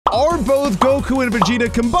Are both Goku and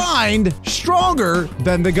Vegeta combined stronger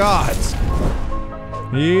than the gods?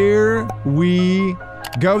 Here we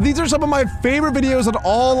go. These are some of my favorite videos on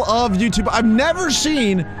all of YouTube. I've never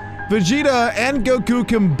seen Vegeta and Goku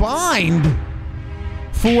combined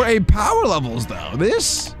for a power levels though.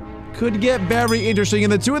 This could get very interesting,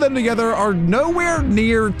 and the two of them together are nowhere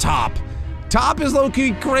near top. Top is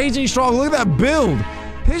low-key crazy strong. Look at that build.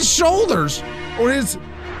 His shoulders, or his,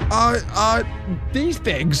 these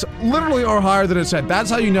things literally are higher than his head. That's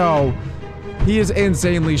how you know he is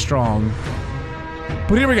insanely strong.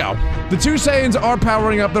 But here we go. The two Saiyans are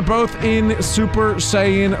powering up. They're both in Super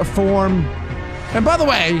Saiyan form. And by the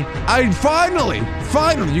way, I finally,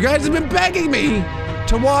 you guys have been begging me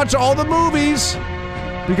to watch all the movies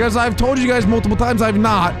because I've told you guys multiple times I've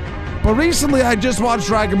not. But recently I just watched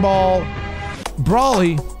Dragon Ball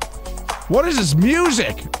Broly. What is this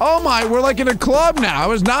music? Oh my, we're like in a club now. I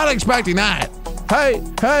was not expecting that. Hey,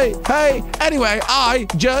 hey, hey. Anyway, I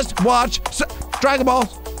just watched Dragon Ball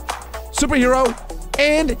Superhero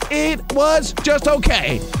and it was just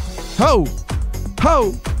okay. Ho,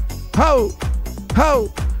 ho, ho,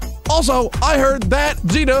 ho. Also, I heard that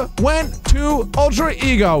Vegeta went to Ultra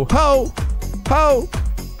Ego. Ho, ho,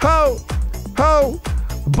 ho, ho.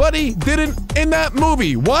 But he didn't in that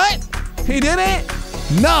movie. What? He didn't?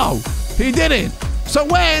 No, he didn't. So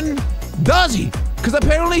when does he? Because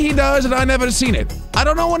apparently he does and I never seen it. I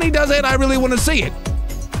don't know when he does it. I really want to see it.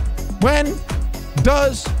 When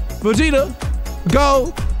does Vegeta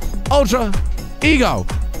go Ultra Ego?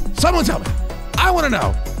 Someone tell me. I want to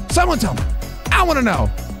know. Someone tell me. I want to know.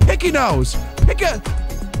 Pick your nose. Pick your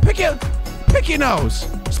nose.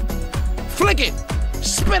 Flick it.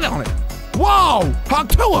 Spit on it. Whoa!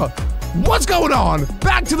 Haktua! What's going on?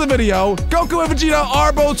 Back to the video. Goku and Vegeta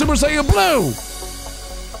are both Super Saiyan Blue.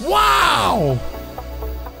 Wow!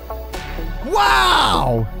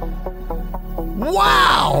 Wow!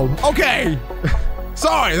 Wow! Okay.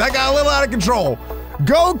 Sorry, that got a little out of control.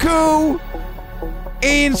 Goku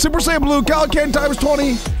in Super Saiyan Blue Kaioken times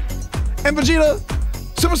 20 and Vegeta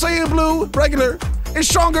Super Saiyan Blue regular is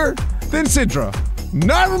stronger than Sidra.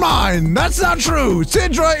 Never mind, that's not true.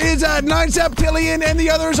 Sidra is at 9 septillion and the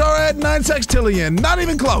others are at 9 sextillion. Not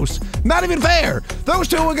even close, not even fair. Those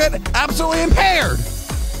two will get absolutely impaired.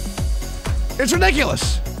 It's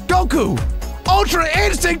ridiculous. Goku, Ultra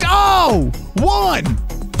Instinct, oh, one.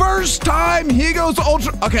 First time he goes to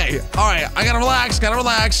Ultra, okay, all right, I gotta relax.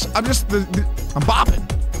 I'm bopping,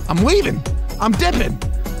 I'm leaving, I'm dipping,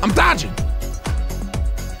 I'm dodging.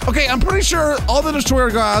 Okay, I'm pretty sure all the Destroyer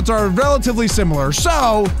gods are relatively similar.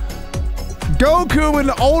 So, Goku and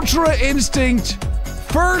Ultra Instinct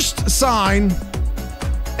first sign,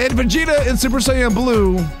 and Vegeta in Super Saiyan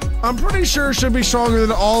Blue, I'm pretty sure should be stronger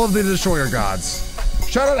than all of the Destroyer gods.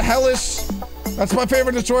 Shout out to Hellas. That's my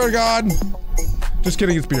favorite Destroyer god. Just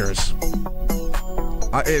kidding, it's Beerus.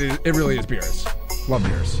 It really is Beerus. Love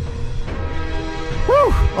Beerus.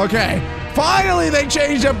 Whew, okay. Finally, they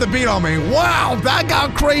changed up the beat on me. Wow, that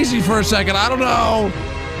got crazy for a second. I don't know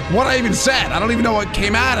what I even said. I don't even know what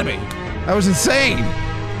came out of me. That was insane.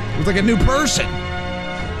 It was like a new person.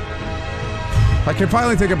 I can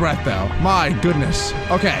finally take a breath, though. My goodness.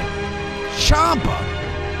 Okay. Champa.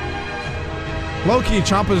 Low-key,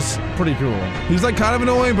 Champa's pretty cool. He's like kind of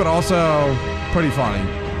annoying, but also pretty funny.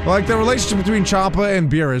 Like, the relationship between Champa and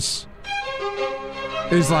Beerus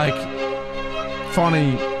is like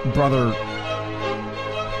funny brother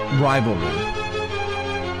rivalry.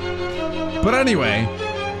 But anyway,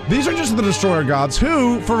 these are just the Destroyer gods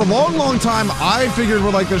who, for a long time, I figured were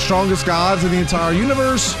like the strongest gods in the entire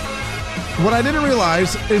universe. What I didn't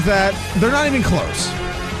realize is that they're not even close.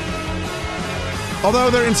 Although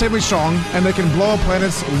they're insanely strong and they can blow up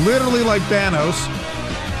planets literally like Thanos,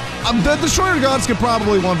 the Destroyer gods could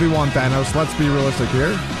probably 1v1 Thanos, let's be realistic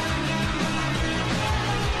here.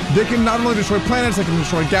 They can not only destroy planets, they can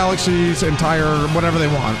destroy galaxies, entire, whatever they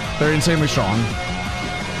want. They're insanely strong.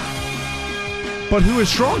 But who is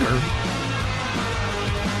stronger?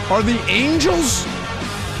 Are the angels?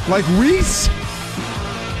 Like Whis?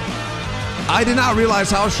 I did not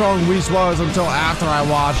realize how strong Whis was until after I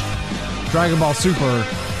watched Dragon Ball Super,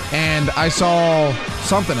 and I saw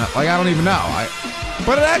something, like I don't even know.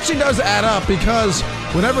 But it actually does add up because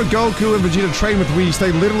whenever Goku and Vegeta train with Whis,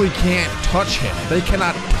 they literally can't touch him. They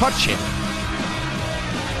cannot touch him.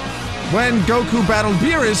 When Goku battled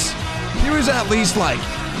Beerus, he was at least like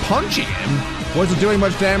punching him. Was it doing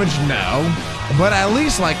much damage? No. But at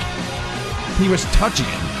least like he was touching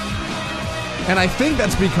him. And I think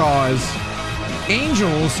that's because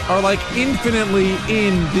angels are like infinitely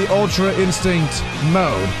in the Ultra Instinct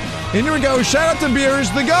mode. And here we go, shout out to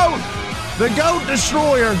Beerus, the GOAT! The GOAT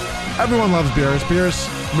Destroyer. Everyone loves Beerus. Beerus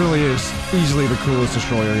really is easily the coolest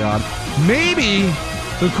Destroyer god. Maybe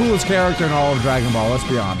the coolest character in all of Dragon Ball, let's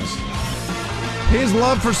be honest. His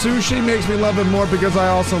love for sushi makes me love him more because I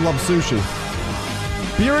also love sushi.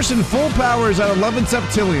 Beerus in full power is at 11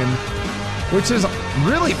 septillion, which is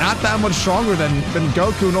really not that much stronger than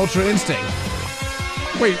Goku and Ultra Instinct.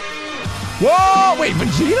 Wait. Whoa! Wait,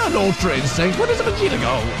 Vegeta and Ultra Instinct? Where does Vegeta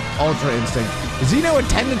go? Ultra Instinct. Xeno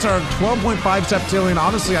attendants are 12.5 septillion.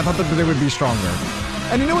 Honestly, I thought that they would be stronger.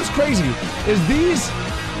 And you know what's crazy? Is these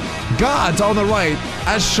gods on the right,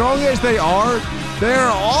 as strong as they are, they're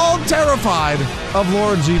all terrified of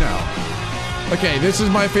Lord Xeno. Okay, this is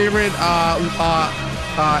my favorite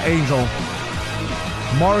angel.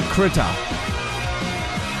 Markrita.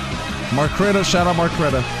 Markrita, shout out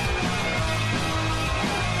Markrita.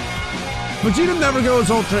 Vegeta never goes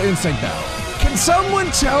Ultra Instinct though. Can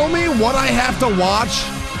someone tell me what I have to watch?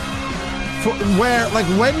 For where, like,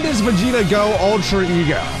 when does Vegeta go Ultra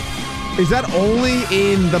Ego? Is that only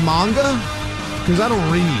in the manga? Because I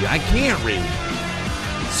don't read. I can't read.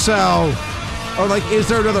 So, or like, is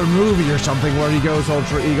there another movie or something where he goes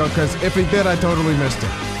Ultra Ego? Because if he did, I totally missed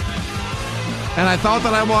it. And I thought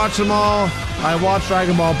that I watched them all. I watched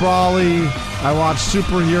Dragon Ball Brawly. I watched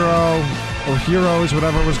Superhero, or Heroes,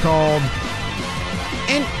 whatever it was called.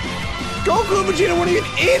 And Goku and Vegeta weren't even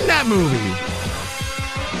in that movie.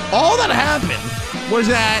 All that happened was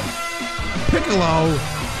that Piccolo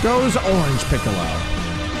goes Orange Piccolo.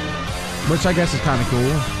 Which I guess is kind of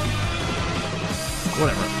cool.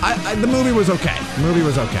 Whatever. The movie was okay. The movie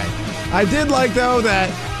was okay. I did like, though,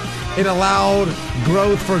 that it allowed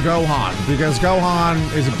growth for Gohan. Because Gohan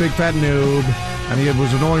is a big fat noob. And he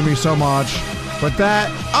was annoying me so much. But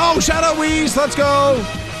that... Oh, shout out Whis! Let's go!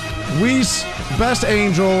 Whis, best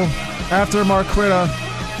angel. After Markrita.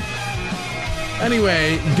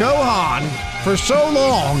 Anyway, Gohan, for so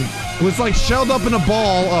long, was like shelled up in a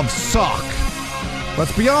ball of suck.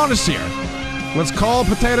 Let's be honest here. Let's call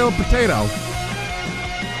potato potato.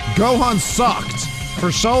 Gohan sucked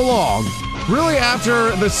for so long. Really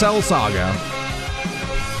after the Cell Saga.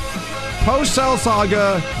 Post-Cell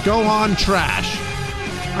Saga, Gohan trash.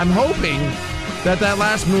 I'm hoping that that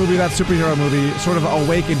last movie, that superhero movie, sort of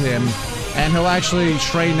awakened him. And he'll actually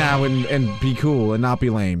train now and be cool and not be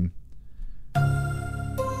lame. You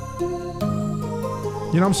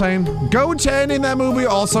know what I'm saying? Goten in that movie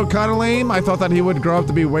also kind of lame. I thought that he would grow up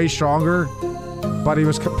to be way stronger, but he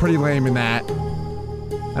was pretty lame in that.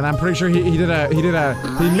 And I'm pretty sure he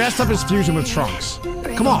messed up his fusion with Trunks.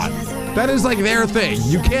 Come on, that is like their thing.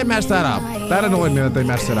 You can't mess that up. That annoyed me that they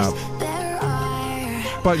messed it up.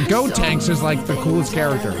 But Gotenks is like the coolest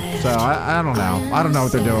character. So I don't know. I don't know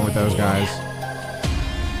what they're doing with those guys.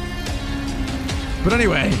 But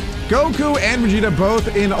anyway, Goku and Vegeta both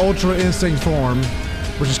in Ultra Instinct form,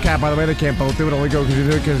 which is cat, by the way. They can't both do it. Only Goku can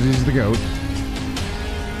do it because he's the GOAT.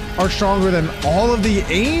 Are stronger than all of the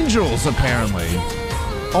angels, apparently.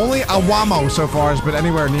 Only Awamo so far has been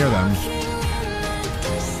anywhere near them.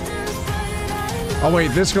 Oh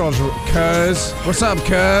wait, this girl's cuz. What's up,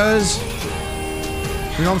 cuz?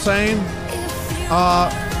 You know what I'm saying?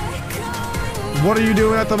 What are you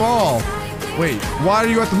doing at the mall? Wait, why are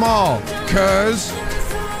you at the mall? Cuz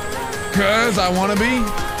I wanna be?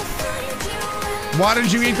 Why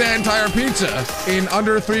did you eat that entire pizza in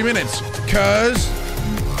under 3 minutes? Cuz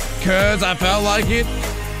I felt like it.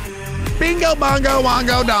 Bingo, bongo,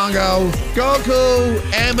 wongo, dongo. Goku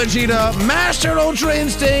and Vegeta mastered Ultra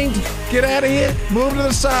Instinct. Get out of here. Move to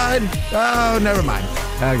the side. Oh, never mind.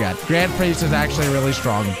 Oh god, Grand Priest is actually really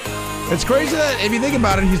strong. It's crazy that if you think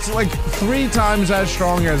about it, he's like 3 times as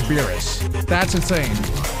strong as Beerus. That's insane.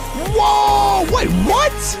 Whoa! Wait,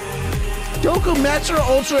 what? Goku mastered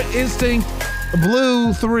Ultra Instinct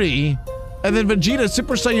Blue 3, and then Vegeta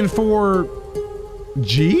Super Saiyan 4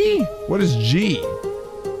 G? What is G?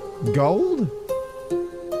 Gold?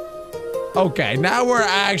 Okay, now we're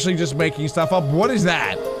actually just making stuff up. What is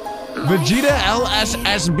that? Vegeta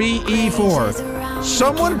LSSBE4.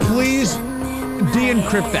 Someone please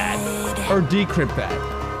de-encrypt that. Or decrypt that.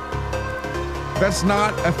 That's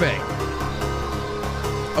not a thing.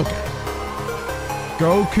 Okay.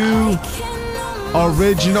 Goku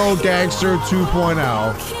Original Gangster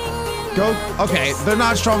 2.0. Okay, they're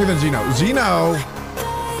not stronger than Xeno. Xeno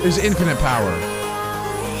is infinite power.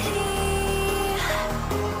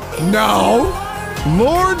 No!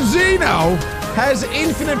 Lord Xeno has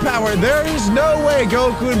infinite power. There is no way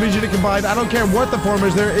Goku and Vegeta combined, I don't care what the form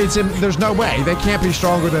is, there's no way. They can't be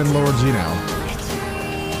stronger than Lord Xeno.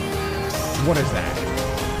 What is that?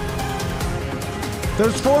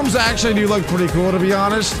 Those forms actually do look pretty cool, to be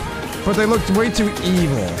honest, but they looked way too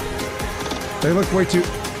evil. They look way too...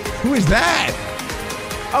 Who is that?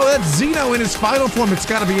 Oh, that's Xeno in his final form. It's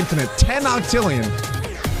gotta be infinite. 10 octillion.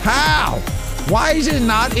 How? Why is it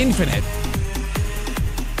not infinite?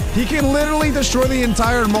 He can literally destroy the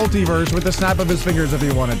entire multiverse with the snap of his fingers if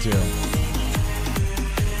he wanted to.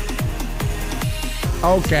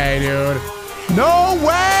 Okay, dude. No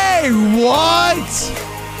way! What?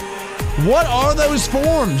 What are those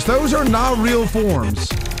forms? Those are not real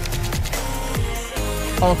forms.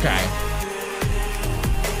 Okay.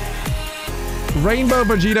 Rainbow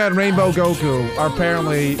Vegeta and Rainbow Goku are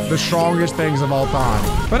apparently the strongest things of all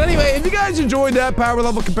time. But anyway, if you guys enjoyed that power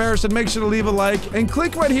level comparison, make sure to leave a like and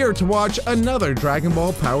click right here to watch another Dragon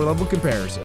Ball power level comparison.